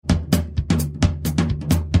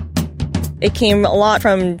It came a lot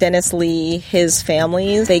from Dennis Lee, his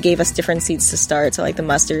family. They gave us different seeds to start. So like the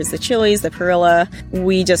mustards, the chilies, the perilla.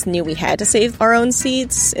 We just knew we had to save our own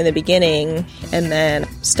seeds in the beginning and then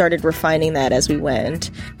started refining that as we went.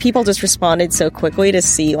 People just responded so quickly to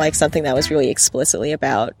see like something that was really explicitly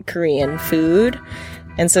about Korean food.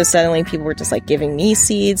 And so suddenly people were just like giving me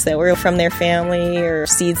seeds that were from their family or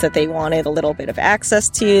seeds that they wanted a little bit of access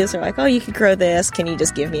to. So they're like, oh, you could grow this. Can you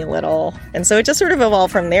just give me a little? And so it just sort of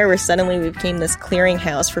evolved from there where suddenly we became this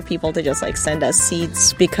clearinghouse for people to just like send us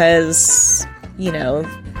seeds because, you know,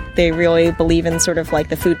 they really believe in sort of like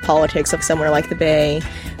the food politics of somewhere like the Bay,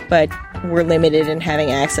 but we're limited in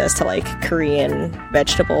having access to like Korean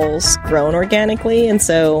vegetables grown organically. And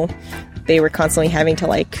so they were constantly having to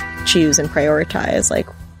like choose and prioritize, like,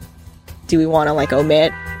 do we want to like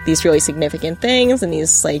omit these really significant things and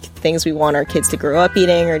these like things we want our kids to grow up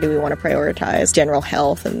eating, or do we want to prioritize general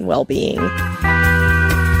health and well-being?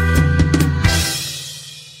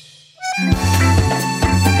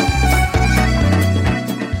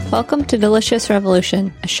 Welcome to Delicious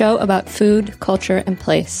Revolution, a show about food, culture, and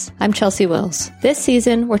place. I'm Chelsea Wills. This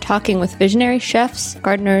season, we're talking with visionary chefs,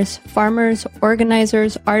 gardeners, farmers,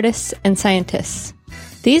 organizers, artists, and scientists.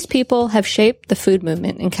 These people have shaped the food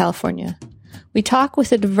movement in California. We talk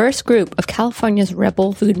with a diverse group of California's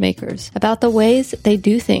rebel food makers about the ways they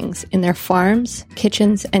do things in their farms,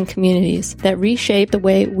 kitchens, and communities that reshape the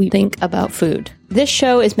way we think about food. This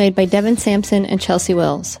show is made by Devin Sampson and Chelsea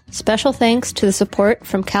Wills. Special thanks to the support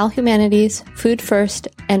from Cal Humanities, Food First,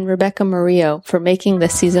 and Rebecca Murillo for making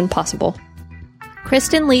this season possible.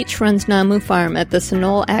 Kristen Leach runs Namu Farm at the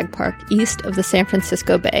Sunol Ag Park east of the San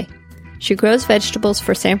Francisco Bay. She grows vegetables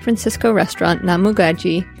for San Francisco restaurant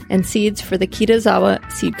Namugaji and seeds for the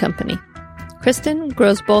Kitazawa Seed Company. Kristen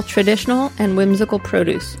grows both traditional and whimsical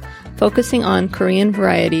produce, focusing on Korean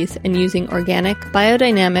varieties and using organic,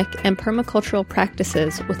 biodynamic, and permacultural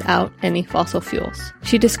practices without any fossil fuels.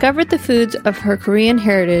 She discovered the foods of her Korean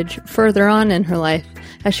heritage further on in her life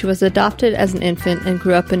as she was adopted as an infant and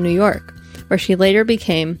grew up in New York, where she later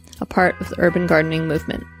became a part of the urban gardening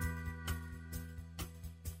movement.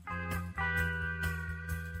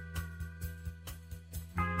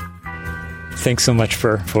 Thanks so much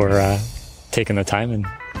for taking the time in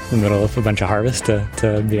the middle of a bunch of harvest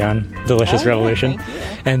to be on Delicious Revolution. Thank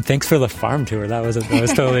you. And thanks for the farm tour. That was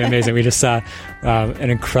totally amazing. We just saw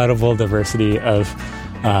an incredible diversity of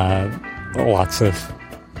lots of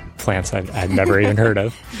plants I'd never even heard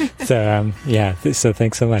of. So so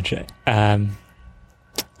thanks so much. I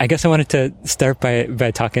guess I wanted to start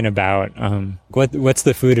by talking about what's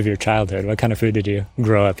the food of your childhood? What kind of food did you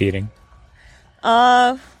grow up eating?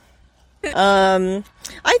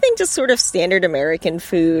 I think just sort of standard American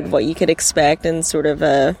food, what you could expect in sort of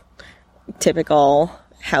a typical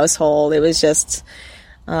household. It was just,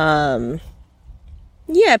 pretty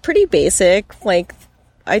basic. Like,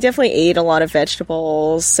 I definitely ate a lot of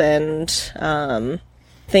vegetables and,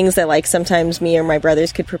 things that like sometimes me or my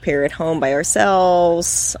brothers could prepare at home by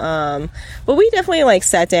ourselves. But we definitely like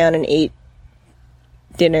sat down and ate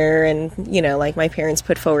dinner and, you know, like my parents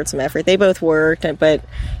put forward some effort. They both worked, but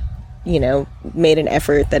you know, made an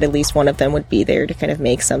effort that at least one of them would be there to kind of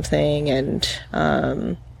make something. And,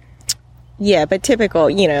 but typical,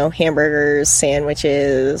 you know, hamburgers,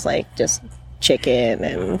 sandwiches, like just chicken.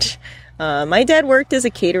 And, my dad worked as a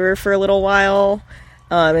caterer for a little while.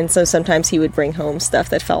 And so sometimes he would bring home stuff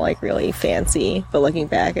that felt like really fancy, but looking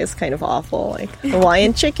back is kind of awful, like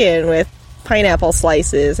Hawaiian chicken with pineapple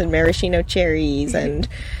slices and maraschino cherries and,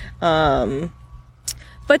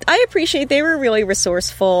 but I appreciate they were really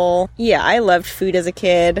resourceful. Yeah, I loved food as a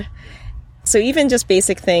kid. So even just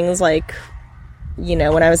basic things like, you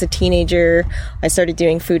know, when I was a teenager, I started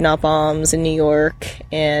doing Food Not Bombs in New York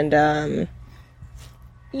and,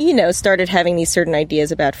 you know, started having these certain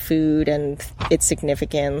ideas about food and its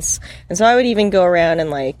significance. And so I would even go around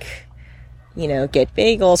and like, you know, get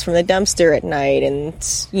bagels from the dumpster at night and,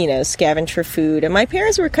 you know, scavenge for food. And my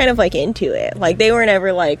parents were kind of like into it. Like they were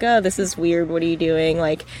never like, oh, this is weird. What are you doing?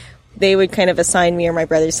 Like they would kind of assign me or my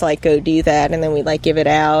brothers to like go do that. And then we'd like give it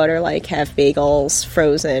out or like have bagels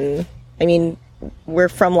frozen. I mean, we're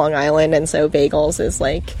from Long Island. And so bagels is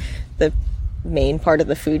like the main part of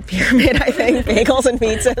the food pyramid, I think. Bagels and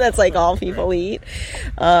pizza. That's like all people eat.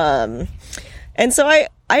 And so I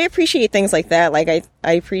appreciate things like that. Like,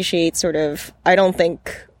 I appreciate sort of, I don't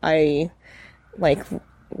think I, like,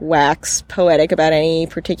 wax poetic about any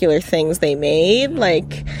particular things they made,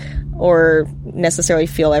 like, or necessarily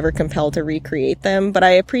feel ever compelled to recreate them. But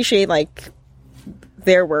I appreciate, like,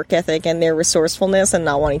 their work ethic and their resourcefulness and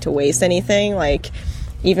not wanting to waste anything. Like,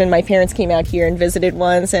 even my parents came out here and visited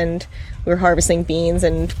once, and we were harvesting beans,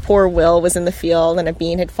 and poor Will was in the field, and a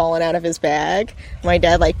bean had fallen out of his bag. My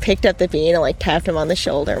dad, like, picked up the bean and, like, tapped him on the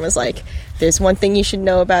shoulder and was like, "There's one thing you should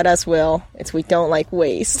know about us, Will. It's we don't like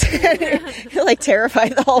waste." He, like,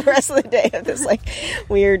 terrified the whole rest of the day of this, like,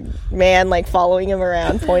 weird man, like, following him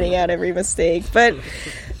around, pointing out every mistake. But,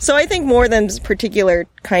 so I think more than particular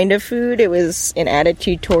kind of food, it was an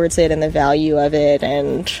attitude towards it and the value of it,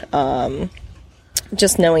 and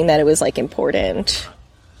just knowing that it was, like, important.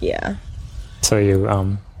 Yeah. So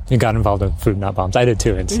you got involved with Food Not Bombs. I did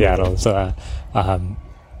too in Seattle. So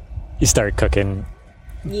you started cooking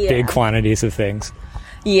big quantities of things.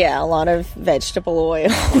 Yeah, a lot of vegetable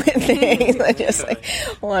oil and things. Just like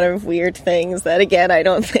a lot of weird things that, again, I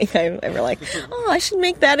don't think I'm ever like, oh, I should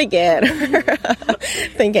make that again. Or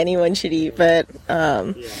think anyone should eat. But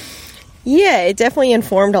yeah, it definitely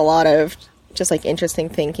informed a lot of just like interesting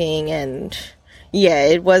thinking, and yeah,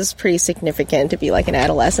 it was pretty significant to be like an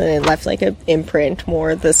adolescent. It left like an imprint,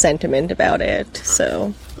 more the sentiment about it.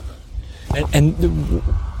 So, and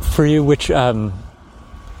for you, which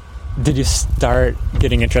did you start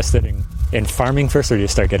getting interested in farming first, or did you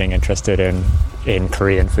start getting interested in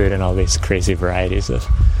Korean food and all these crazy varieties of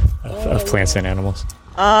plants and animals?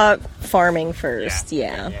 Farming first,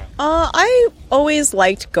 yeah. I always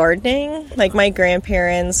liked gardening. Like, my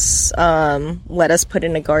grandparents let us put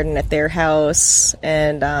in a garden at their house,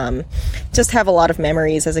 and just have a lot of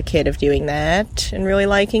memories as a kid of doing that and really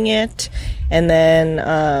liking it. And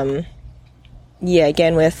then, yeah,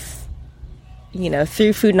 again with,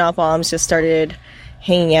 through Food Not Bombs, just started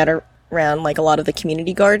hanging out around, like, a lot of the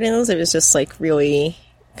community gardens. It was just, like, really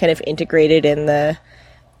kind of integrated in the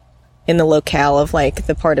locale of, like,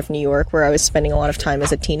 the part of New York where I was spending a lot of time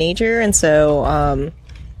as a teenager. And so,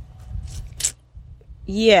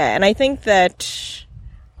 yeah, and I think that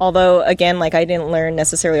although, again, like, I didn't learn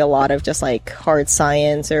necessarily a lot of just, like, hard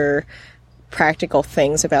science or practical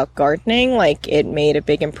things about gardening, like, it made a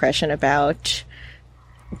big impression about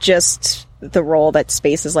just the role that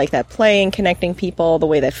spaces like that play in connecting people, the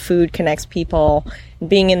way that food connects people.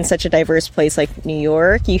 Being in such a diverse place like New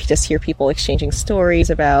York, you just hear people exchanging stories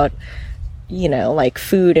about, like,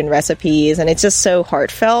 food and recipes, and it's just so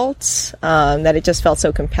heartfelt that it just felt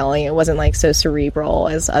so compelling. It wasn't, like, so cerebral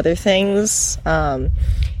as other things. And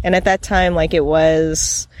at that time, like, it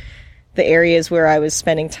was the areas where I was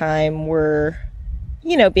spending time were,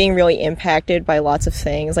 being really impacted by lots of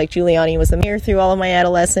things. Like, Giuliani was the mayor through all of my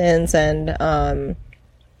adolescence, and,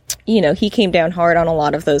 he came down hard on a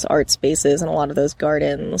lot of those art spaces and a lot of those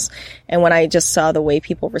gardens. And when I just saw the way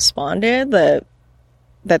people responded, that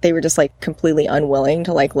they were just, like, completely unwilling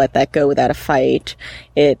to, like, let that go without a fight,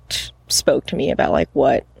 it spoke to me about, like,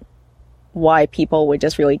 why people would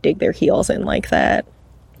just really dig their heels in like that.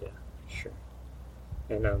 Yeah, sure.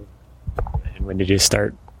 And when did you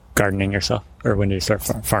start gardening yourself, or when did you start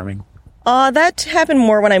farming? That happened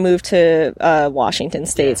more when I moved to Washington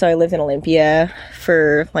State. So I lived in Olympia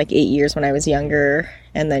for like 8 years when I was younger,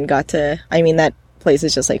 and then that place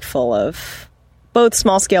is just like full of both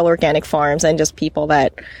small-scale organic farms and just people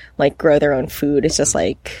that like grow their own food. It's just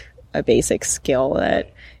like a basic skill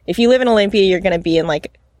that if you live in Olympia, you're going to be in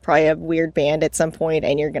like probably a weird band at some point,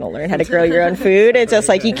 and you're going to learn how to grow your own food. It's just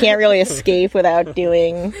like you can't really escape without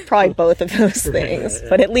doing probably both of those things,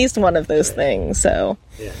 but at least one of those things. So,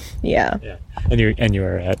 yeah. And you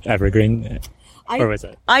were at Evergreen, or was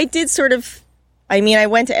it? I did sort of. I mean, I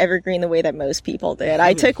went to Evergreen the way that most people did.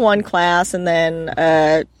 I took one class, and then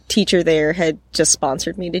a teacher there had just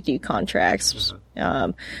sponsored me to do contracts.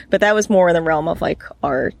 But that was more in the realm of like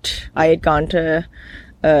art. I had gone to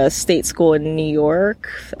a state school in New York,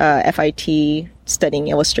 FIT, studying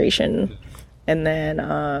illustration. And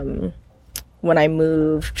then when I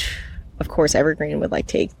moved, of course, Evergreen would like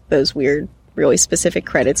take those weird, really specific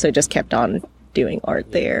credits, so I just kept on doing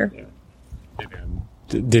art there.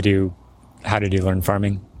 How did you learn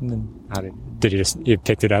farming? Did you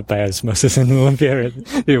picked it up by osmosis in Olympia, or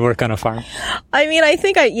did you work on a farm? I mean, I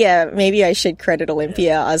think maybe I should credit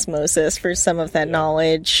Olympia osmosis for some of that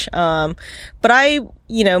knowledge. But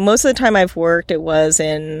most of the time I've worked, it was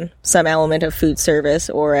in some element of food service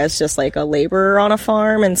or as just like a laborer on a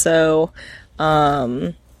farm. And so,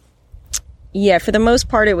 for the most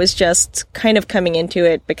part, it was just kind of coming into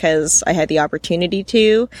it because I had the opportunity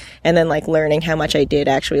to, and then like learning how much I did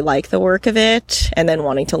actually like the work of it, and then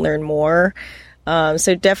wanting to learn more.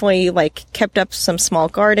 So definitely like kept up some small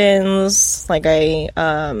gardens. Like I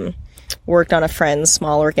worked on a friend's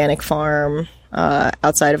small organic farm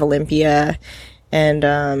outside of Olympia,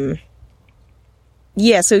 and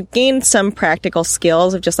yeah, so gained some practical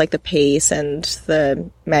skills of just like the pace and the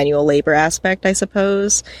manual labor aspect, I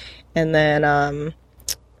suppose. And then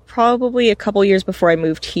probably a couple years before I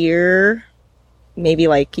moved here, maybe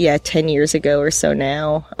 10 years ago or so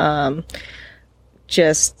now,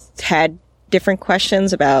 just had different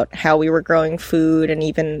questions about how we were growing food. And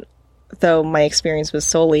even though my experience was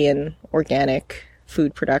solely in organic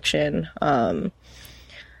food production,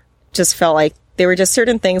 just felt like there were just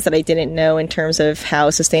certain things that I didn't know in terms of how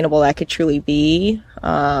sustainable that could truly be,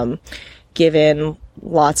 given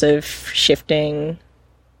lots of shifting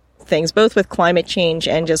things, both with climate change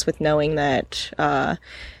and just with knowing that,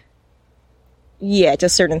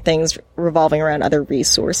 just certain things revolving around other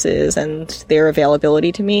resources and their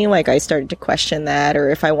availability to me. Like, I started to question that, or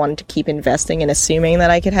if I wanted to keep investing and assuming that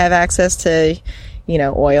I could have access to,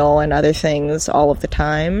 oil and other things all of the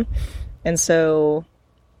time. And so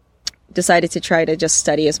decided to try to just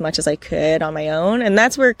study as much as I could on my own. And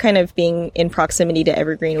that's where kind of being in proximity to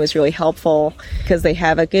Evergreen was really helpful, because they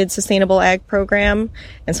have a good sustainable ag program.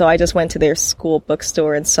 And so I just went to their school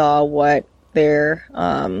bookstore and saw what their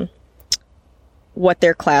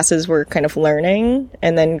classes were kind of learning,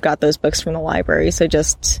 and then got those books from the library. So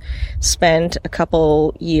just spent a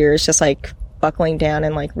couple years just buckling down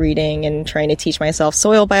and reading and trying to teach myself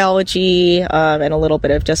soil biology, and a little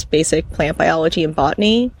bit of just basic plant biology and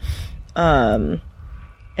botany. And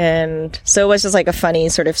so it was just a funny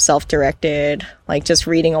sort of self-directed, just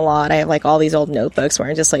reading a lot. I have all these old notebooks where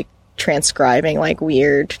I'm just transcribing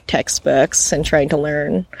weird textbooks and trying to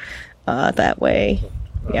learn that way.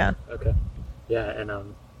 Yeah. Okay. Yeah.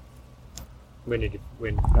 And when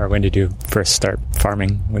did you first start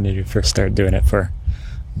farming? When did you first start doing it for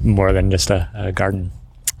more than just a garden?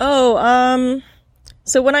 So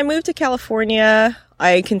when I moved to California,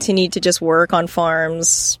 I continued to just work on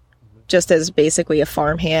farms just as basically a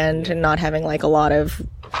farmhand, and not having a lot of,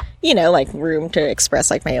 room to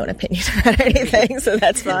express my own opinion about anything. So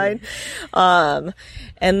that's fine. And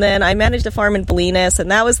then I managed a farm in Bolinas,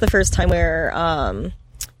 and that was the first time where,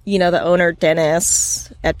 the owner,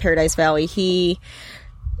 Dennis, at Paradise Valley, he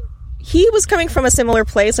was coming from a similar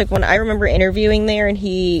place. When I remember interviewing there, and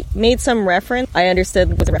he made some reference, I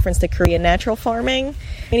understood was a reference to Korean natural farming.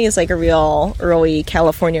 And he's a real early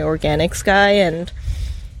California organics guy. And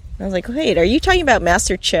I was like, wait, are you talking about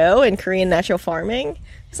Master Cho and Korean natural farming?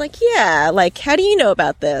 He's like, yeah, how do you know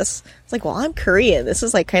about this? It's well, I'm Korean. This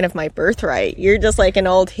is kind of my birthright. You're just an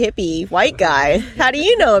old hippie white guy. How do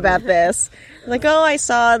you know about this? Oh, I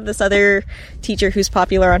saw this other teacher who's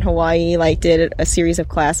popular on Hawaii, did a series of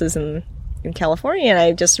classes in California, and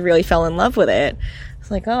I just really fell in love with it.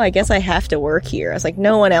 It's oh, I guess I have to work here. I was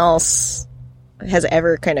no one else has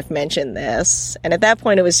ever kind of mentioned this. And at that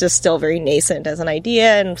point, it was just still very nascent as an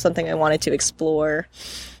idea and something I wanted to explore.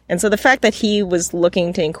 And so the fact that he was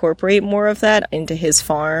looking to incorporate more of that into his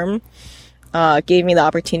farm gave me the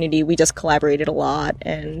opportunity. We just collaborated a lot,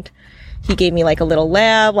 and he gave me a little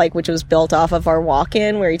lab, which was built off of our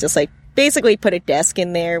walk-in, where he just basically put a desk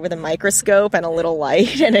in there with a microscope and a little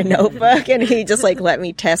light and a notebook, and he just let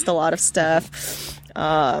me test a lot of stuff.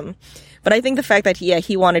 But I think the fact that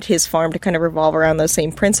he wanted his farm to kind of revolve around those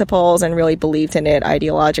same principles and really believed in it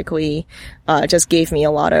ideologically, just gave me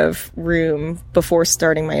a lot of room before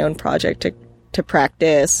starting my own project to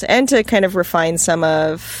practice and to kind of refine some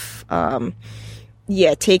of,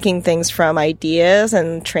 taking things from ideas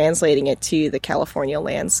and translating it to the California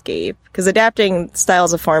landscape. Because adapting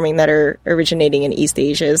styles of farming that are originating in East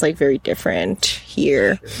Asia is very different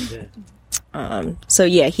here. Sure, yeah. So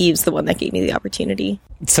he's the one that gave me the opportunity.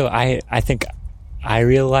 So I think I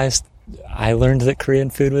realized I learned that Korean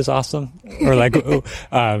food was awesome, or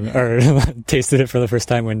or tasted it for the first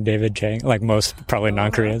time when David Chang, most probably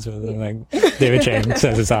non-Koreans, David Chang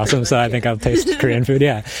says it's awesome. So I think I'll taste Korean food.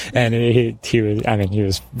 Yeah. And he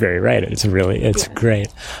was very right. It's great.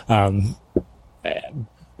 And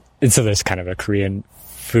so there's kind of a Korean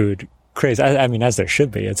food craze. As there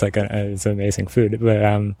should be. It's it's amazing food.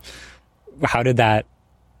 But, how did that,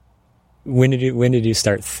 when did you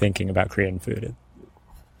start thinking about Korean food?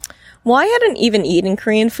 Well, I hadn't even eaten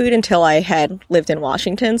Korean food until I had lived in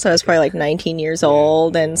Washington. So I was probably 19 years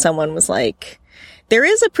old, and someone was there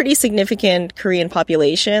is a pretty significant Korean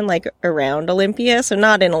population around Olympia. So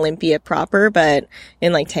not in Olympia proper, but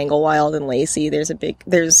in Tanglewild and Lacey,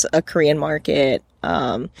 there's a Korean market.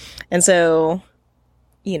 And so,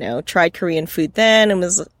 tried Korean food then and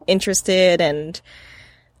was interested, and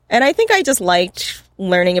I think I just liked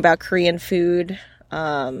learning about Korean food,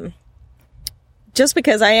 just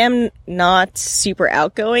because I am not super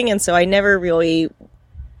outgoing, and so I never really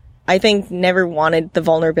I think never wanted the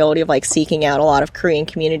vulnerability of like seeking out a lot of Korean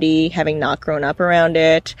community, having not grown up around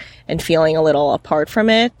it and feeling a little apart from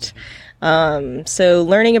it. So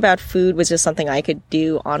learning about food was just something I could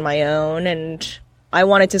do on my own, and I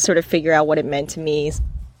wanted to sort of figure out what it meant to me,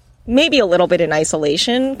 maybe a little bit in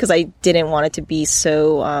isolation, because I didn't want it to be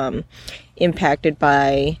so impacted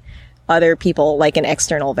by other people, like an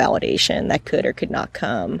external validation that could or could not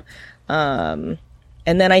come. And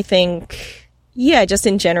then I think, yeah, just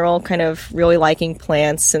in general, kind of really liking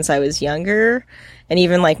plants since I was younger. And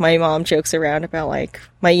even like my mom jokes around about like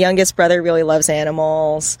my youngest brother really loves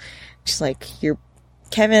animals. She's like,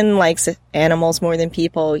 Kevin likes animals more than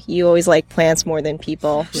people. You always like plants more than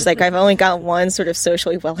people. She's like, I've only got one sort of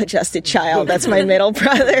socially well-adjusted child. That's my middle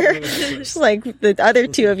brother. She's like, the other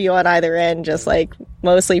two of you on either end just like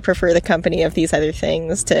mostly prefer the company of these other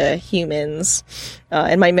things to humans.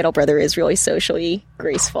 And my middle brother is really socially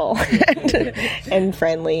graceful and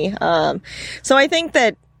friendly. So I think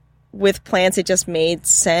that with plants, it just made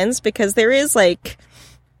sense because there is like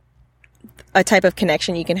a type of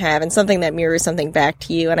connection you can have and something that mirrors something back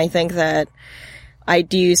to you. And I think that I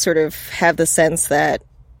do sort of have the sense that,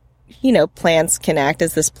 you know, plants can act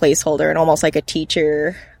as this placeholder and almost like a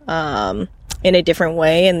teacher, in a different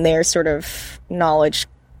way. And their sort of knowledge,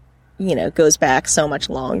 you know, goes back so much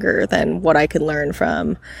longer than what I could learn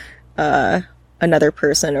from, another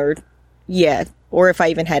person or if I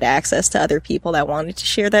even had access to other people that wanted to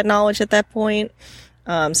share that knowledge at that point.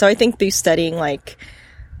 So I think through studying, like,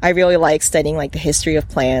 I really like studying like the history of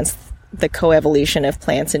plants, the coevolution of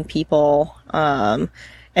plants and people. And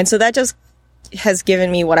so that just has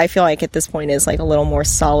given me what I feel like at this point is like a little more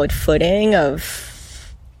solid footing of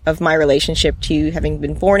my relationship to having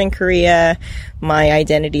been born in Korea, my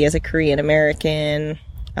identity as a Korean American.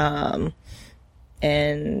 And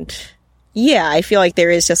yeah, I feel like there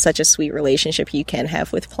is just such a sweet relationship you can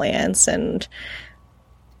have with plants and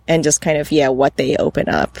just kind of, what they open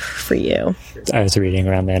up for you. I was reading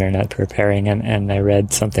around the internet preparing, and I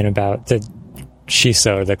read something about the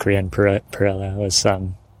shiso, the Korean perilla, was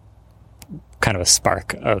kind of a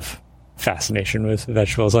spark of fascination with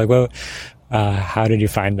vegetables. Like, well, how did you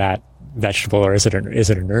find that vegetable, or is it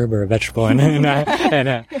an herb or a vegetable? And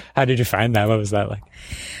how did you find that? What was that like?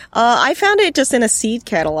 I found it just in a seed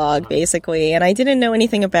catalog, basically, and I didn't know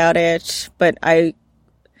anything about it, but I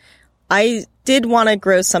did want to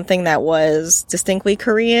grow something that was distinctly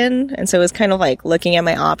Korean, and so it was kind of like looking at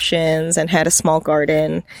my options and had a small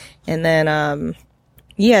garden, and then,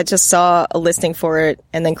 just saw a listing for it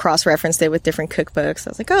and then cross-referenced it with different cookbooks.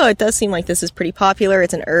 I was like, oh, it does seem like this is pretty popular.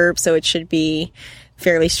 It's an herb, so it should be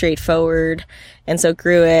fairly straightforward, and so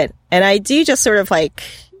grew it. And I do just sort of like,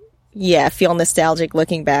 feel nostalgic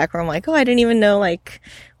looking back, where I'm like, oh, I didn't even know like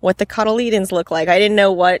what the cotyledons look like. I didn't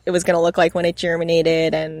know what it was going to look like when it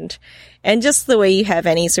germinated, and just the way you have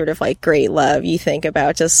any sort of like great love, you think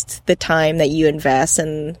about just the time that you invest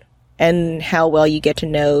and how well you get to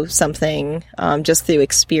know something, just through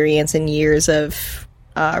experience and years of,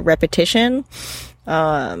 repetition.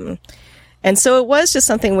 And so it was just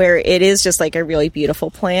something where it is just like a really beautiful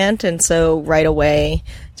plant. And so right away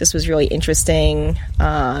just was really interesting,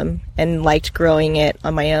 and liked growing it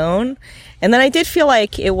on my own. And then I did feel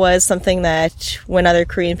like it was something that when other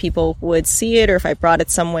Korean people would see it, or if I brought it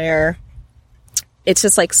somewhere, it's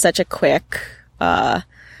just like such a quick,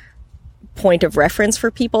 point of reference for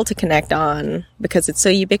people to connect on because it's so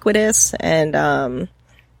ubiquitous. And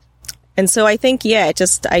so I think,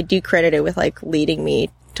 I do credit it with like leading me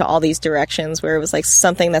to all these directions where it was like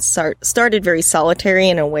something that started very solitary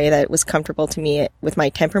in a way that was comfortable to me with my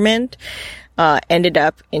temperament, ended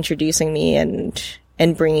up introducing me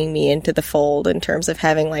and bringing me into the fold in terms of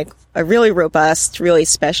having like a really robust, really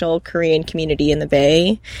special Korean community in the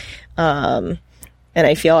Bay. And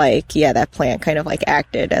I feel like, that plant kind of like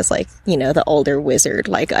acted as like, the older wizard,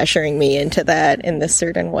 like ushering me into that in this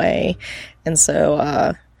certain way. And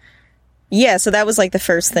so, so that was like the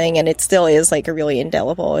first thing, and it still is like a really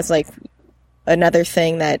indelible. It's like another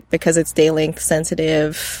thing that, because it's day length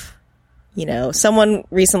sensitive, someone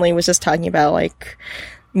recently was just talking about like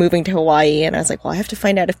moving to Hawaii, and I was like, well, I have to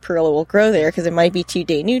find out if perilla will grow there because it might be too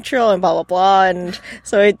day neutral and blah, blah, blah. And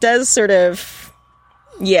so it does sort of,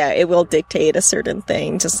 it will dictate a certain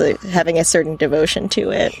thing, just having a certain devotion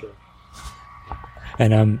to it.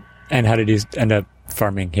 And how did you end up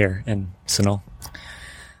farming here in Sunol?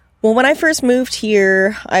 Well, when I first moved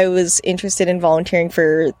here, I was interested in volunteering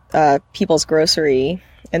for People's Grocery,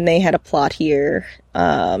 and they had a plot here.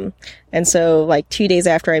 And so, like, 2 days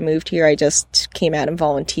after I moved here, I just came out and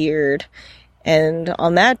volunteered. And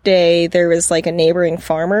on that day, there was, like, a neighboring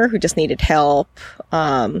farmer who just needed help.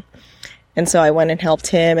 And so I went and helped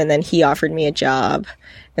him, and then he offered me a job.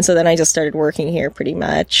 And so then I just started working here pretty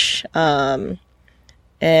much.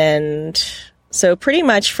 And so pretty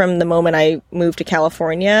much from the moment I moved to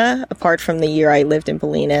California, apart from the year I lived in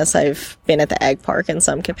Bolinas, I've been at the ag park in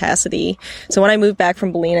some capacity. So when I moved back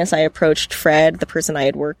from Bolinas, I approached Fred, the person I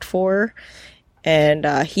had worked for, and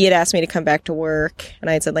he had asked me to come back to work. And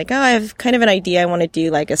I had said, like, oh, I have kind of an idea. I want to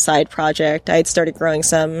do like a side project. I had started growing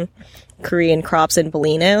some Korean crops in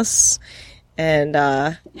Bolinas and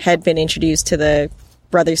had been introduced to the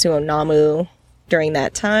brothers who own Namu during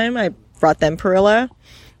that time. I brought them Perilla.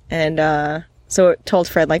 And so it told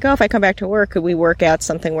Fred, like, oh, if I come back to work, could we work out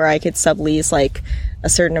something where I could sublease like a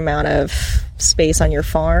certain amount of space on your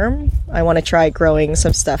farm? I want to try growing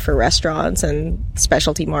some stuff for restaurants and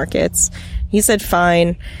specialty markets. He said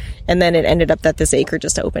fine. And then it ended up that this acre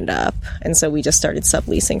just opened up. And so we just started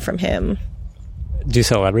subleasing from him. Do you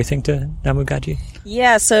sell everything to Namu Gaji?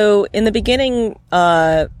 Yeah, so in the beginning,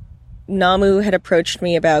 Namu had approached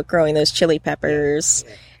me about growing those chili peppers.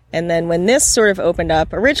 And then when this sort of opened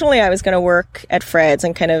up, originally I was going to work at Fred's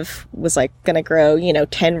and kind of was like going to grow,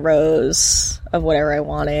 10 rows of whatever I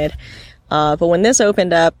wanted. But when this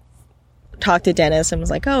opened up, talked to Dennis and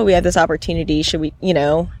was like, oh, we have this opportunity. Should we,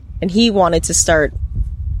 and he wanted to start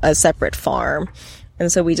a separate farm.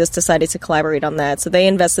 And so we just decided to collaborate on that. So they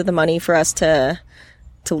invested the money for us to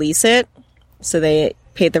lease it. So they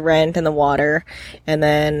paid the rent and the water. And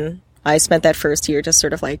then I spent that first year just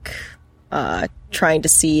sort of like, trying to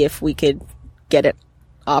see if we could get it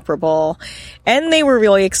operable. And they were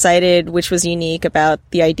really excited, which was unique about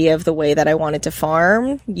the idea of the way that I wanted to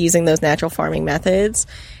farm using those natural farming methods.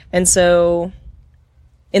 And so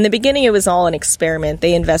in the beginning, it was all an experiment.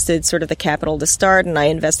 They invested sort of the capital to start, and I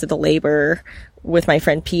invested the labor with my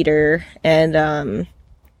friend Peter. And,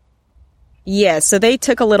 so they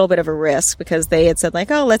took a little bit of a risk because they had said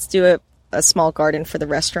like, oh, let's do a small garden for the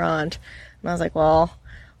restaurant. And I was like, well,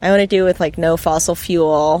 I want to do it with like no fossil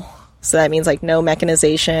fuel. So that means like no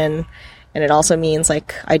mechanization. And it also means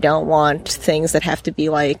like I don't want things that have to be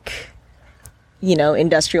like,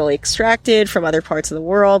 industrially extracted from other parts of the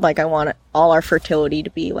world. Like I want all our fertility to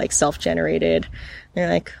be like self-generated. And they're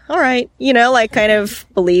like, all right, kind of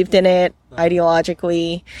believed in it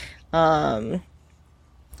ideologically. And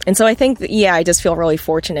so I think, I just feel really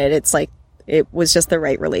fortunate. It's like, it was just the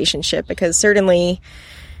right relationship because certainly,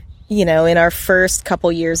 in our first couple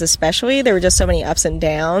years especially, there were just so many ups and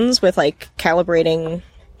downs with like calibrating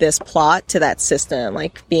this plot to that system,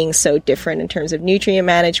 like being so different in terms of nutrient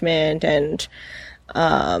management and,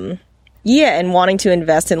 and wanting to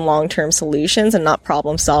invest in long-term solutions and not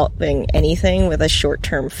problem solving anything with a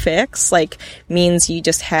short-term fix, like means you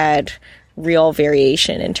just had real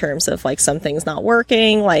variation in terms of like some things not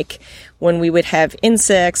working. Like when we would have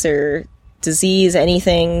insects or disease,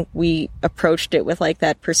 anything, we approached it with like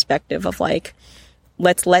that perspective of like,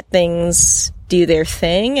 let's let things do their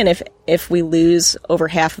thing. And if we lose over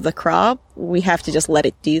half of the crop, we have to just let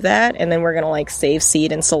it do that. And then we're going to like save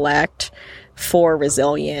seed and select for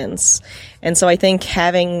resilience. And so I think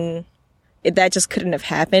that just couldn't have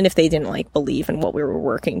happened if they didn't like believe in what we were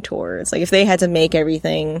working towards. Like if they had to make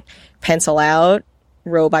everything pencil out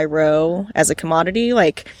row by row as a commodity,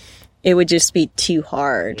 like it would just be too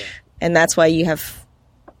hard. And that's why you have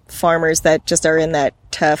farmers that just are in that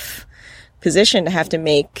tough position to have to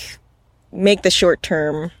make the short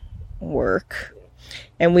term work.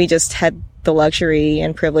 And we just had the luxury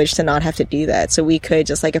and privilege to not have to do that. So we could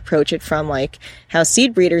just like approach it from like how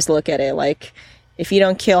seed breeders look at it. Like if you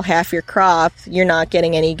don't kill half your crop, you're not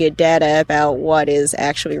getting any good data about what is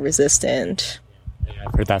actually resistant. Yeah,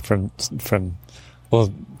 I've heard that from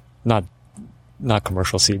well, not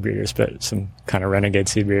commercial seed breeders, but some kind of renegade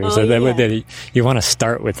seed breeders. You want to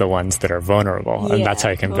start with the ones that are vulnerable, and that's how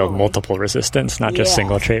you can build multiple resistance, not just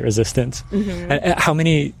single trait resistance. Mm-hmm. How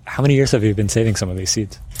many years have you been saving some of these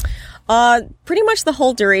seeds? Pretty much the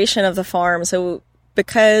whole duration of the farm. So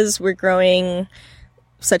because we're growing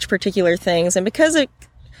such particular things, and because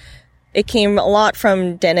it came a lot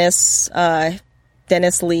from Dennis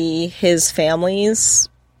Lee, his families.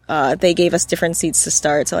 They gave us different seeds to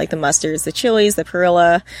start. So like the mustards, the chilies, the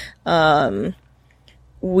perilla.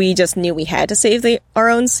 We just knew we had to save our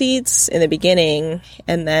own seeds in the beginning,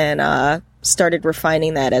 and then started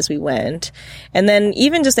refining that as we went. And then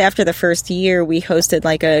even just after the first year, we hosted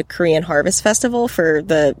like a Korean harvest festival for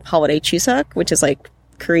the holiday Chuseok, which is like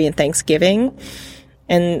Korean Thanksgiving.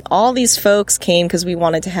 And all these folks came because we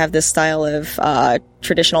wanted to have this style of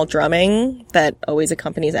traditional drumming that always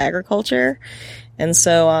accompanies agriculture. And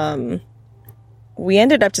so we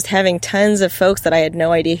ended up just having tons of folks that I had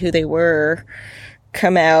no idea who they were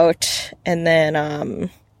come out. And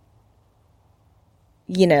then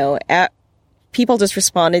people just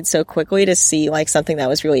responded so quickly to see like something that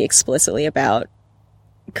was really explicitly about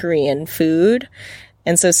Korean food.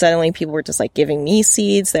 And so suddenly people were just like giving me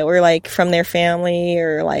seeds that were like from their family,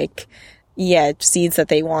 or like, seeds that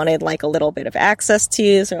they wanted like a little bit of access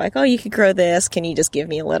to. So they're like, oh, you could grow this. Can you just give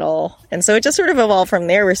me a little? And so it just sort of evolved from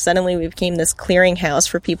there, where suddenly we became this clearinghouse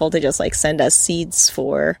for people to just like send us seeds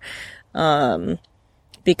for,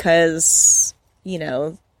 because,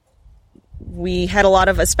 we had a lot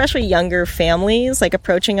of, especially younger families, like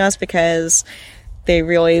approaching us because they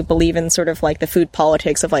really believe in sort of like the food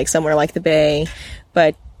politics of like somewhere like the Bay,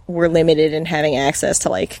 but we're limited in having access to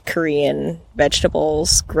like Korean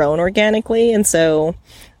vegetables grown organically. And so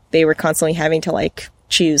they were constantly having to like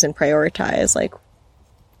choose and prioritize, like,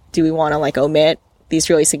 do we want to like omit these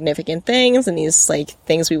really significant things and these like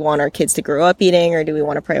things we want our kids to grow up eating, or do we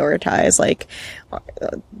want to prioritize like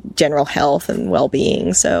general health and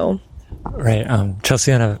well-being? So right.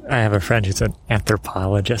 Chelsea, I have a friend who's an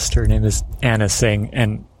anthropologist. Her name is Anna Singh,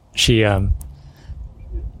 and she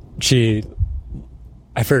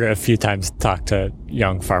I've heard her a few times talk to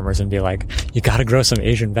young farmers and be like, you gotta grow some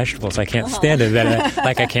Asian vegetables. I can't stand it.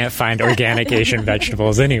 Like, I can't find organic Asian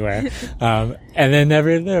vegetables anywhere. And then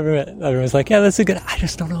everyone's like, yeah, that's a good, I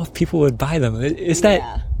just don't know if people would buy them. Is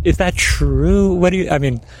that true?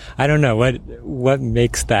 I don't know. What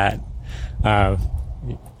makes that,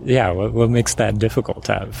 what makes that difficult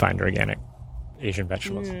to find organic Asian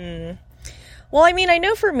vegetables? Well, I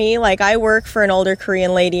know for me, like, I work for an older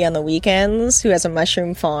Korean lady on the weekends who has a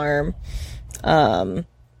mushroom farm. And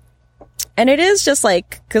it is just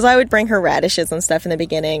like, because I would bring her radishes and stuff in the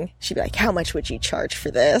beginning. She'd be like, how much would you charge for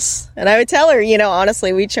this? And I would tell her,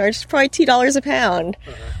 honestly, we charged probably $2 a pound.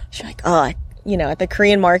 She's like, oh, at the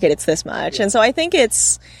Korean market, it's this much. And so I don't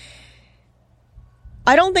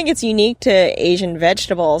think it's unique to Asian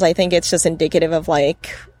vegetables. I think it's just indicative of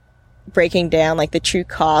like breaking down like the true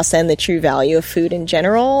cost and the true value of food in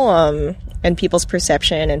general, and people's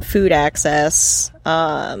perception and food access.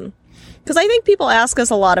 Because I think people ask us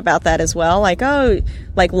a lot about that as well. Like, oh,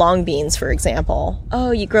 like long beans, for example. Oh,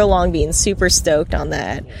 you grow long beans, super stoked on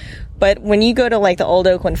that. But when you go to like the Old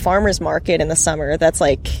Oakland Farmers Market in the summer, that's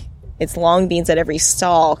like, it's long beans at every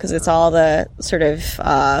stall because it's all the sort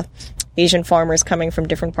of, Asian farmers coming from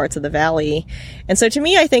different parts of the valley. And so to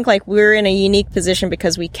me, I think like we're in a unique position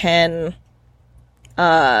because we can,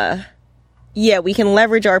 we can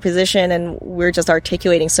leverage our position, and we're just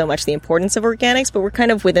articulating so much the importance of organics, but we're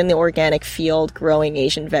kind of within the organic field growing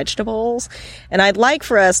Asian vegetables. And I'd like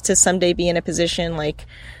for us to someday be in a position like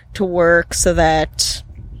to work so that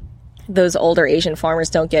those older Asian farmers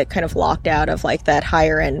don't get kind of locked out of like that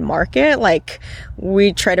higher end market. Like,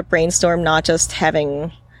 we try to brainstorm not just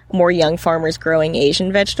having more young farmers growing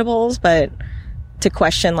Asian vegetables, but to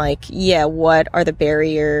question like, what are the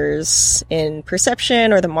barriers in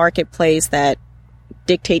perception or the marketplace that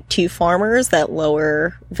dictate to farmers that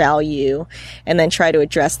lower value, and then try to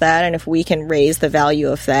address that. And if we can raise the value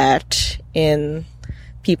of that in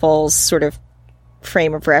people's sort of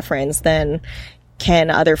frame of reference, then can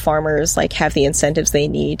other farmers like have the incentives they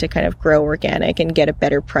need to kind of grow organic and get a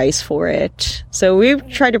better price for it? So we've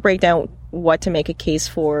tried to break down what to make a case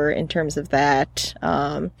for in terms of that.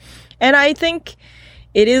 And I think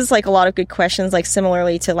it is like a lot of good questions, like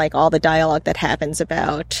similarly to like all the dialogue that happens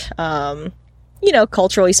about,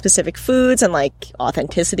 culturally specific foods and like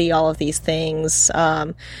authenticity, all of these things.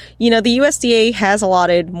 The USDA has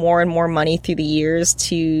allotted more and more money through the years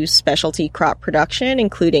to specialty crop production,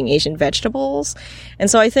 including Asian vegetables. And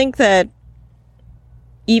so I think that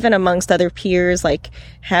even amongst other peers, like,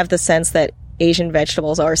 have the sense that Asian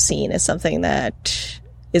vegetables are seen as something that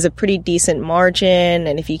is a pretty decent margin,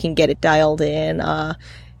 and if you can get it dialed in,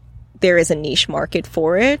 there is a niche market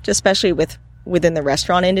for it, especially within the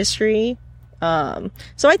restaurant industry.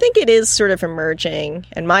 So I think it is sort of emerging,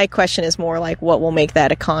 and my question is more like, what will make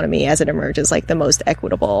that economy as it emerges like the most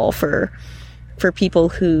equitable for people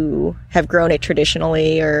who have grown it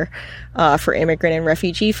traditionally, or for immigrant and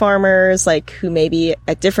refugee farmers, like, who maybe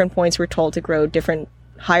at different points were told to grow different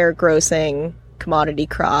higher grossing commodity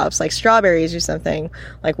crops like strawberries or something.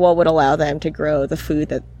 Like, what would allow them to grow the food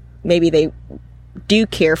that maybe they do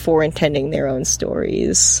care for, intending their own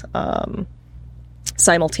stories,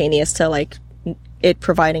 simultaneous to like it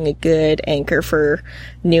providing a good anchor for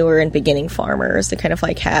newer and beginning farmers to kind of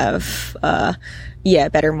like have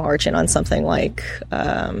better margin on something like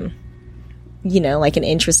like an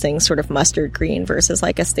interesting sort of mustard green versus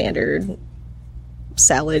like a standard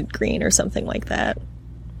salad green or something like that.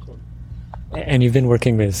 And you've been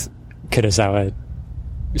working with Kitazawa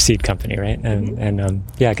Seed Company, right? And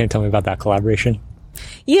can you tell me about that collaboration?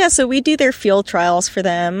 Yeah, so we do their field trials for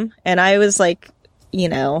them, and I was like,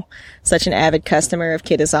 such an avid customer of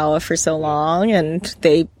Kitazawa for so long, and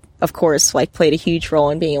they, of course, like played a huge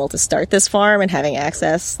role in being able to start this farm and having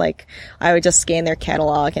access. Like, I would just scan their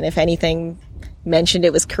catalog, and if anything mentioned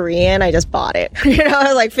it was Korean, I just bought it.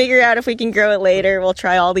 Like, figure out if we can grow it later. We'll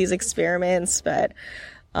try all these experiments, but,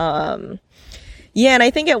 yeah, and I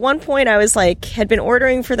think at one point I was like, had been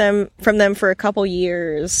ordering from them for a couple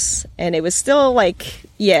years, and it was still like,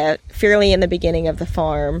 fairly in the beginning of the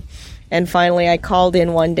farm. And finally I called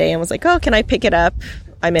in one day and was like, oh, can I pick it up?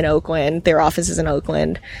 I'm in Oakland. Their office is in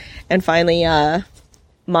Oakland. And finally,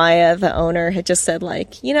 Maya, the owner, had just said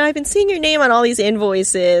like, I've been seeing your name on all these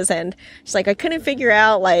invoices, and she's like, I couldn't figure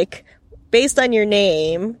out, like, based on your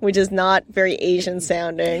name, which is not very Asian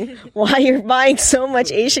sounding, why you're buying so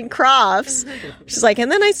much Asian crops. She's like,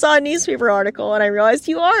 and then I saw a newspaper article and I realized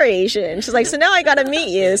you are Asian. She's like, so now I gotta meet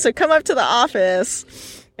you, so come up to the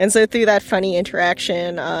office. And so through that funny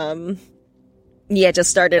interaction, just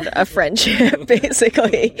started a friendship,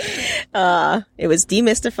 basically. It was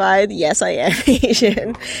demystified. Yes, I am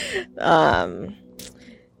Asian.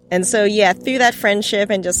 And so, through that friendship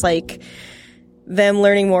and just like them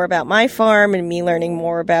learning more about my farm and me learning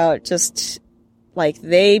more about just like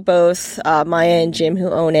they both, Maya and Jim, who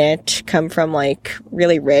own it, come from like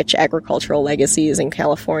really rich agricultural legacies in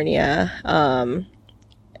California.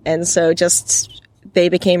 And so just they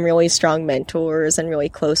became really strong mentors and really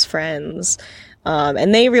close friends.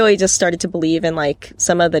 And they really just started to believe in like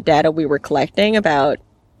some of the data we were collecting about,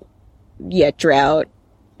 drought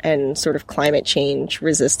and sort of climate change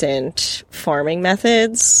resistant farming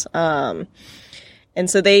methods. And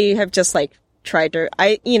so they have just like tried to,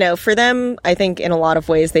 for them, I think in a lot of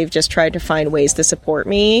ways, they've just tried to find ways to support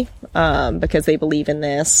me, because they believe in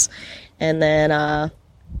this. And then,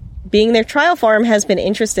 being their trial farm has been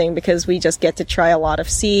interesting because we just get to try a lot of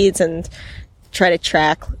seeds and try to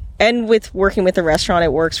track. And with working with the restaurant,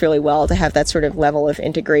 it works really well to have that sort of level of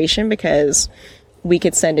integration because we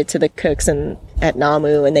could send it to the cooks at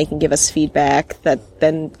Namu and they can give us feedback that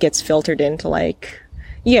then gets filtered into like,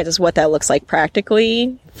 just what that looks like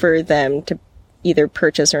practically for them to either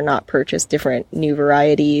purchase or not purchase different new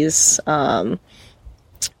varieties.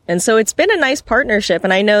 And so it's been a nice partnership.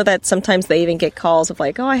 And I know that sometimes they even get calls of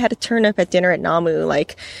like, oh, I had a turnip at dinner at Namu.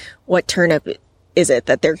 Like, what turnip is it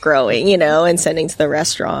that they're growing, and sending to the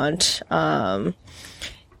restaurant. And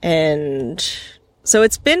so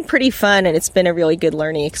it's been pretty fun and it's been a really good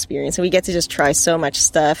learning experience. And we get to just try so much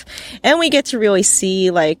stuff. And we get to really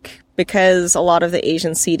see like, because a lot of the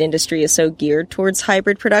Asian seed industry is so geared towards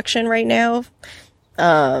hybrid production right now,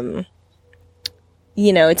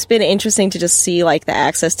 it's been interesting to just see like the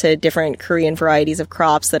access to different Korean varieties of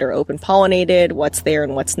crops that are open pollinated, what's there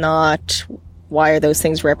and what's not, why are those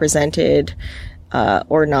things represented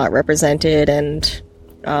or not represented. And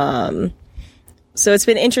so it's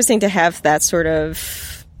been interesting to have that sort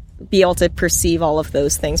of be able to perceive all of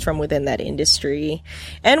those things from within that industry.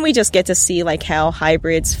 And we just get to see like how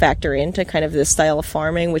hybrids factor into kind of this style of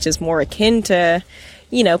farming, which is more akin to,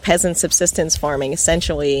 peasant subsistence farming,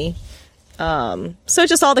 essentially. So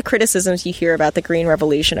just all the criticisms you hear about the Green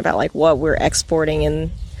Revolution, about like what we're exporting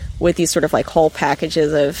in with these sort of like whole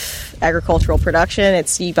packages of agricultural production.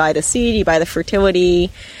 It's you buy the seed, you buy the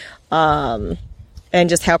fertility, and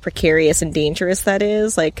just how precarious and dangerous that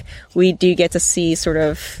is. Like we do get to see sort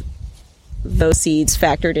of those seeds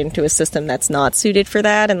factored into a system that's not suited for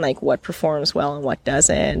that and like what performs well and what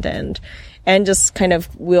doesn't. And just kind of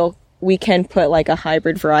we can put like a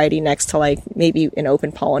hybrid variety next to like maybe an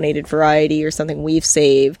open pollinated variety or something we've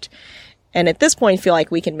saved. And at this point feel like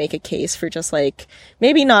we can make a case for just like,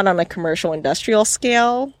 maybe not on a commercial industrial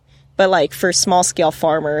scale, but like for small scale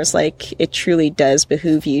farmers, like it truly does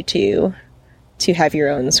behoove you to have your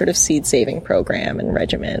own sort of seed saving program and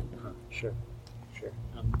regimen. Sure.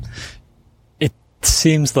 It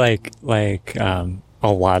seems like a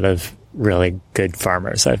lot of really good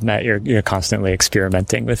farmers I've met, you're constantly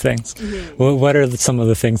experimenting with things. Mm-hmm. Well, what are some of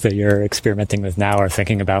the things that you're experimenting with now or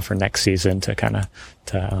thinking about for next season to kind of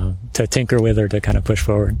to tinker with or to kind of push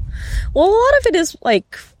forward? Well, a lot of it is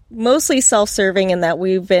like mostly self-serving in that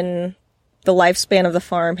the lifespan of the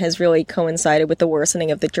farm has really coincided with the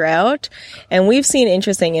worsening of the drought. And we've seen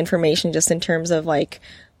interesting information just in terms of like,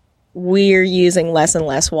 we're using less and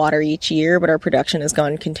less water each year, but our production has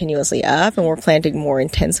gone continuously up and we're planting more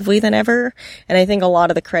intensively than ever. And I think a lot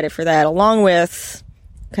of the credit for that, along with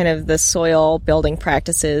kind of the soil building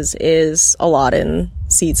practices, is a lot in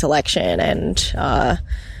seed selection and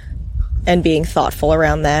being thoughtful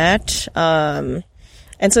around that. And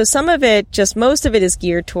so most of it is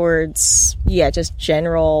geared towards, just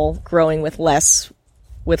general growing with less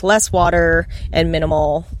with less water and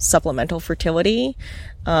minimal supplemental fertility.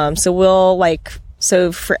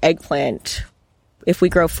 So for eggplant, if we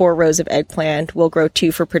grow 4 rows of eggplant, we'll grow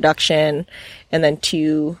 2 for production and then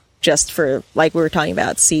 2 just for, like we were talking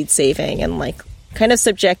about, seed saving, and like kind of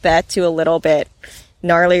subject that to a little bit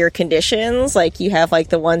gnarlier conditions. Like you have like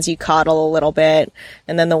the ones you coddle a little bit,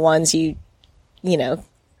 and then the ones you know,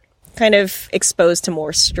 kind of exposed to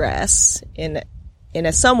more stress in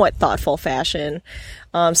a somewhat thoughtful fashion.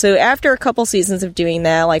 So after a couple seasons of doing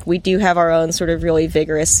that, like we do have our own sort of really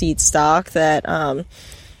vigorous seed stock that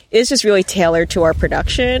is just really tailored to our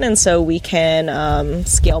production, and so we can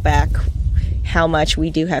scale back how much we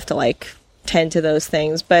do have to like tend to those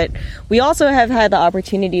things. But we also have had the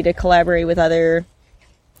opportunity to collaborate with other,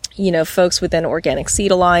 you know, folks within Organic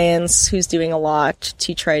Seed Alliance who's doing a lot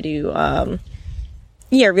to try to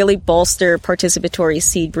really bolster participatory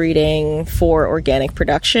seed breeding for organic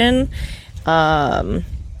production.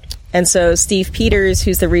 And so Steve Peters,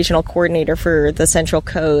 who's the regional coordinator for the Central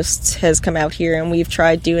Coast, has come out here, and we've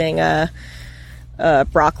tried doing a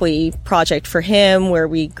broccoli project for him where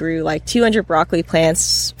we grew like 200 broccoli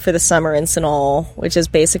plants for the summer in Sunol, which is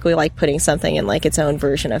basically like putting something in like its own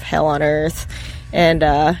version of hell on earth.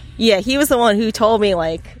 And he was the one who told me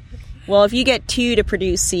like, well, if you get 2 to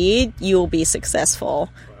produce seed, you will be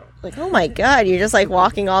successful. Like, oh my God, you're just like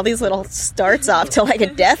walking all these little starts off to like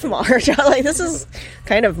a death march. I'm like, this is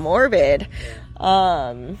kind of morbid.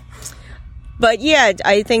 But yeah,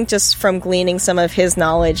 I think just from gleaning some of his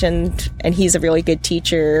knowledge, and he's a really good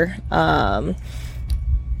teacher, has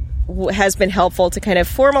been helpful to kind of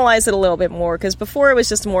formalize it a little bit more. Because before it was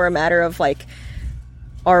just more a matter of like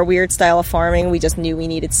our weird style of farming. We just knew we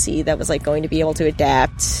needed seed that was like going to be able to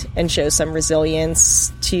adapt and show some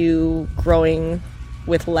resilience to growing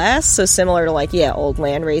with less. So similar to like, old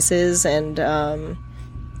land races. And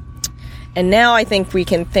now I think we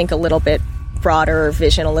can think a little bit broader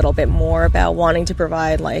vision, a little bit more about wanting to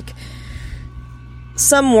provide like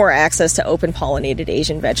some more access to open pollinated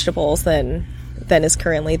Asian vegetables than is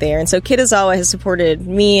currently there. And so Kitazawa has supported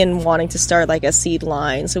me in wanting to start like a seed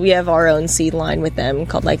line. So we have our own seed line with them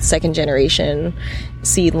called like Second Generation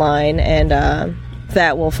Seed Line, and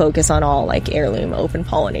that will focus on all like heirloom open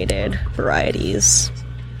pollinated varieties.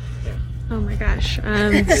 Oh my gosh,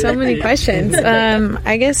 so many questions.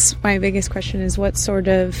 I guess my biggest question is what sort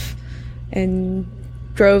of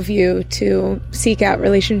drove you to seek out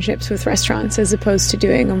relationships with restaurants as opposed to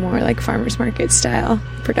doing a more like farmers market style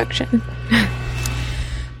production?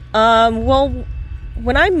 Well,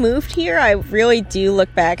 when I moved here, I really do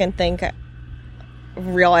look back and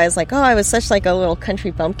realize like, I was such like a little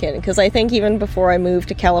country bumpkin, because I think even before I moved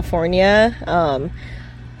to California,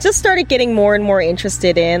 just started getting more and more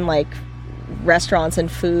interested in like restaurants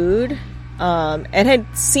and food, and had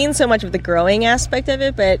seen so much of the growing aspect of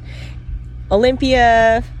it, but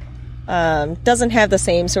Olympia doesn't have the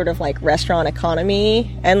same sort of like restaurant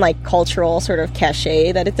economy and like cultural sort of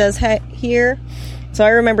cachet that it does here. So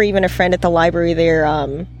I remember even a friend at the library there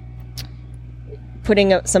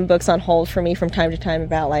putting some books on hold for me from time to time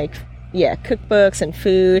about like, cookbooks and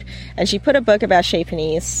food. And she put a book about Chez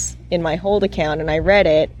Panisse in my hold account, and I read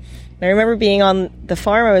it. And I remember being on the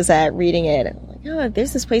farm I was at reading it. And I'm like,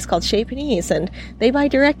 there's this place called Chez Panisse, and they buy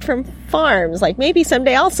direct from farms. Like maybe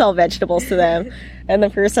someday I'll sell vegetables to them. And the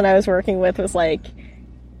person I was working with was like,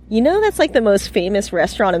 that's like the most famous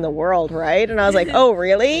restaurant in the world, right? And I was like, oh,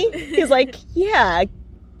 really? He's like, yeah,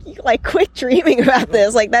 like quit dreaming about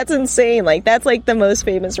this. Like, that's insane. Like, that's like the most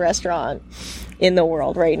famous restaurant in the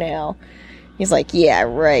world right now. He's like, yeah,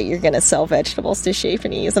 right. You're going to sell vegetables to Chez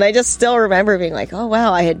Panisse. And I just still remember being like, oh,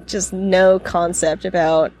 wow, I had just no concept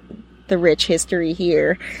about the rich history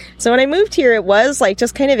here. So when I moved here, it was like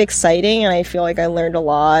just kind of exciting. And I feel like I learned a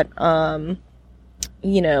lot.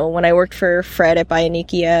 When I worked for Fred at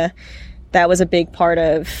Bionikia, that was a big part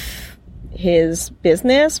of his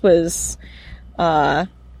business, was kind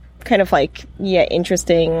of like,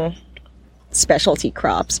 interesting specialty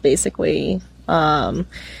crops, basically. And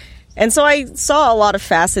so I saw a lot of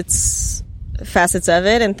facets of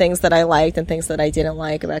it, and things that I liked and things that I didn't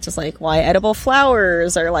like, about just like why edible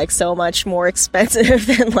flowers are like so much more expensive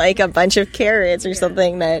than like a bunch of carrots or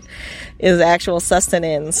something that is actual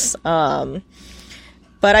sustenance.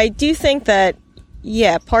 But I do think that,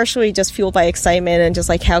 partially just fueled by excitement and just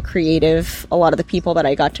like how creative a lot of the people that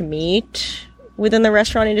I got to meet within the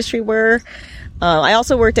restaurant industry were. I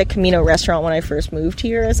also worked at Camino Restaurant when I first moved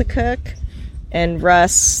here as a cook, and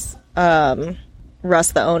Russ, the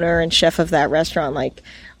owner and chef of that restaurant, like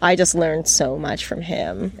I just learned so much from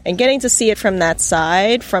him, and getting to see it from that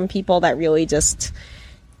side, from people that really just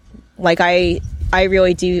like, I I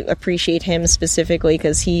really do appreciate him specifically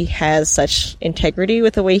because he has such integrity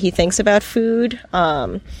with the way he thinks about food.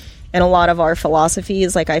 And a lot of our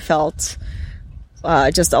philosophies, like I felt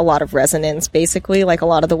just a lot of resonance, basically. Like a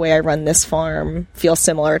lot of the way I run this farm feels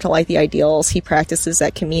similar to like the ideals he practices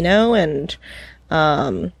at Camino. And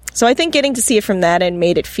so I think getting to see it from that end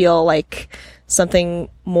made it feel like something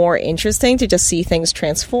more interesting to just see things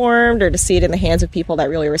transformed or to see it in the hands of people that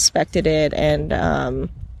really respected it. And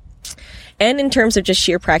in terms of just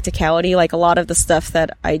sheer practicality, like a lot of the stuff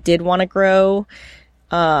that I did want to grow,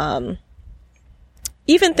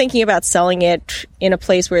 even thinking about selling it in a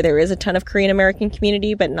place where there is a ton of Korean American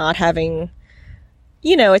community, but not having,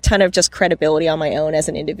 you know, a ton of just credibility on my own as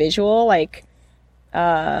an individual, like,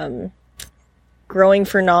 growing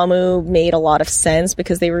for Namu made a lot of sense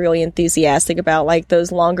because they were really enthusiastic about like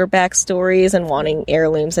those longer backstories and wanting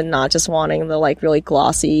heirlooms and not just wanting the like really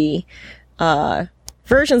glossy,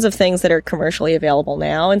 versions of things that are commercially available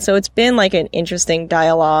now. And so it's been like an interesting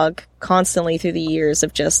dialogue constantly through the years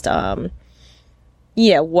of just,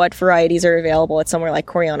 what varieties are available at somewhere like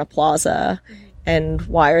Coreana Plaza and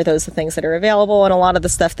why are those the things that are available. And a lot of the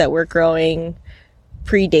stuff that we're growing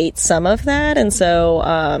predates some of that. And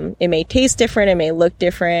so, it may taste different. It may look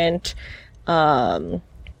different.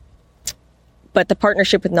 But the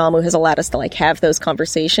partnership with Namu has allowed us to like have those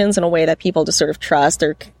conversations in a way that people just sort of trust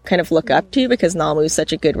or kind of look up to because Namu is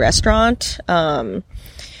such a good restaurant. And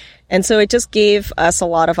so it just gave us a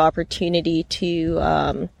lot of opportunity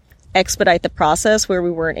to, expedite the process where we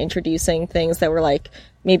weren't introducing things that were like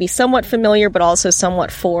maybe somewhat familiar, but also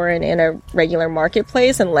somewhat foreign in a regular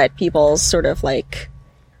marketplace and let people sort of like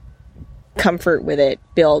comfort with it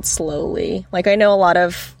build slowly. Like I know a lot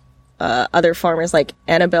of other farmers like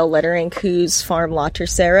Annabelle Letterink, whose farm La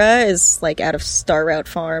Tercera is like out of Star Route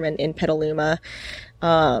Farm and in Petaluma.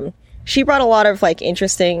 She brought a lot of like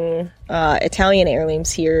interesting Italian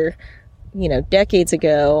heirlooms here, you know, decades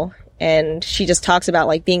ago. And she just talks about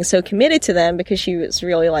like being so committed to them because she was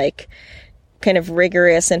really like kind of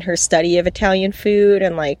rigorous in her study of Italian food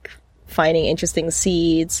and like finding interesting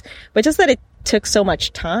seeds, but just that it took so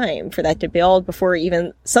much time for that to build before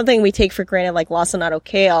even something we take for granted like Lacinato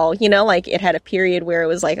kale, you know, like it had a period where it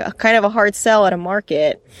was like a kind of a hard sell at a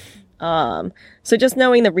market. So just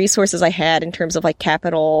knowing the resources I had in terms of like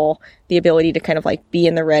capital, the ability to kind of like be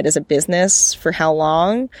in the red as a business for how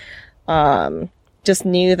long, just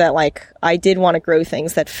knew that like I did want to grow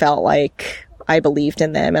things that felt like I believed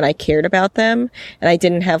in them and I cared about them. And I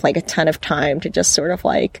didn't have like a ton of time to just sort of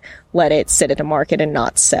like let it sit at a market and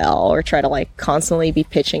not sell or try to like constantly be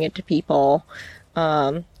pitching it to people.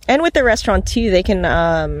 And with the restaurant too, they can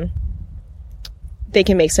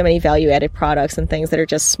make so many value-added products and things that are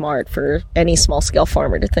just smart for any small-scale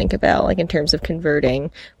farmer to think about, like in terms of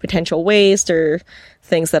converting potential waste or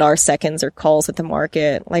things that are seconds or calls at the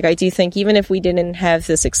market. Like I do think even if we didn't have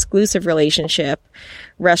this exclusive relationship,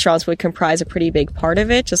 restaurants would comprise a pretty big part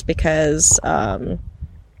of it just because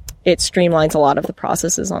it streamlines a lot of the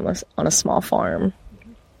processes on a small farm.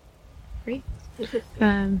 Great.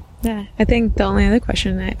 Yeah, I think the only other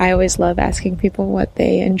question, I always love asking people what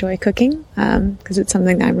they enjoy cooking, because it's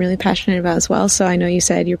something that I'm really passionate about as well. So I know you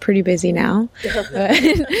said you're pretty busy now, but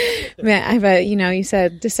you know, you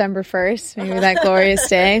said December 1st, maybe that glorious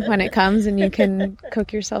day when it comes and you can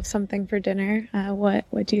cook yourself something for dinner.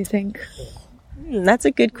 What do you think? That's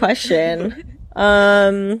a good question.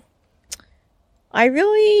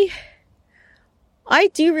 I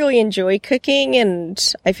do really enjoy cooking,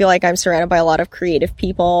 and I feel like I'm surrounded by a lot of creative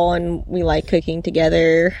people, and we like cooking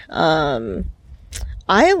together. I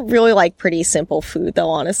really like pretty simple food, though,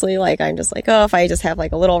 honestly. Like, I'm just like, if I just have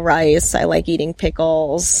like a little rice, I like eating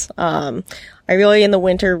pickles. I really, in the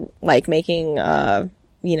winter, like making,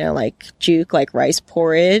 like juke, like rice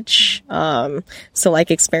porridge. So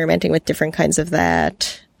like experimenting with different kinds of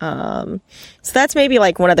that. So that's maybe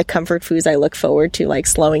like one of the comfort foods I look forward to, like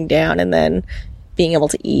slowing down and then being able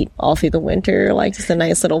to eat all through the winter, like just a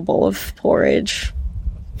nice little bowl of porridge.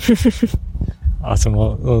 Awesome.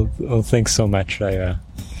 Well, thanks so much.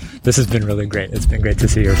 This has been really great. It's been great to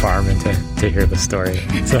see your farm and to hear the story.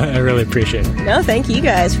 So I really appreciate it. No, thank you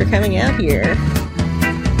guys for coming out here.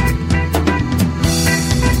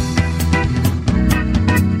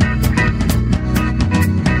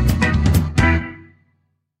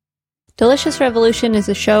 Delicious Revolution is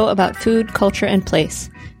a show about food, culture, and place,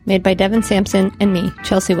 made by Devin Sampson and me,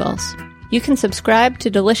 Chelsea Wills. You can subscribe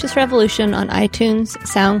to Delicious Revolution on iTunes,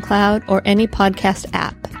 SoundCloud, or any podcast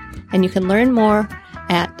app. And you can learn more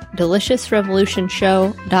at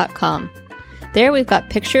deliciousrevolutionshow.com. There we've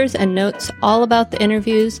got pictures and notes all about the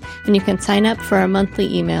interviews, and you can sign up for our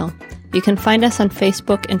monthly email. You can find us on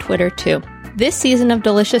Facebook and Twitter too. This season of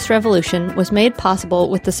Delicious Revolution was made possible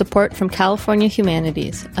with the support from California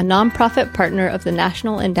Humanities, a nonprofit partner of the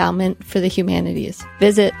National Endowment for the Humanities.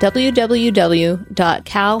 Visit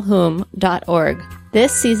www.calhum.org.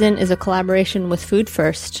 This season is a collaboration with Food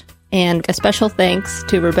First, and a special thanks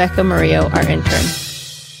to Rebecca Murillo, our intern.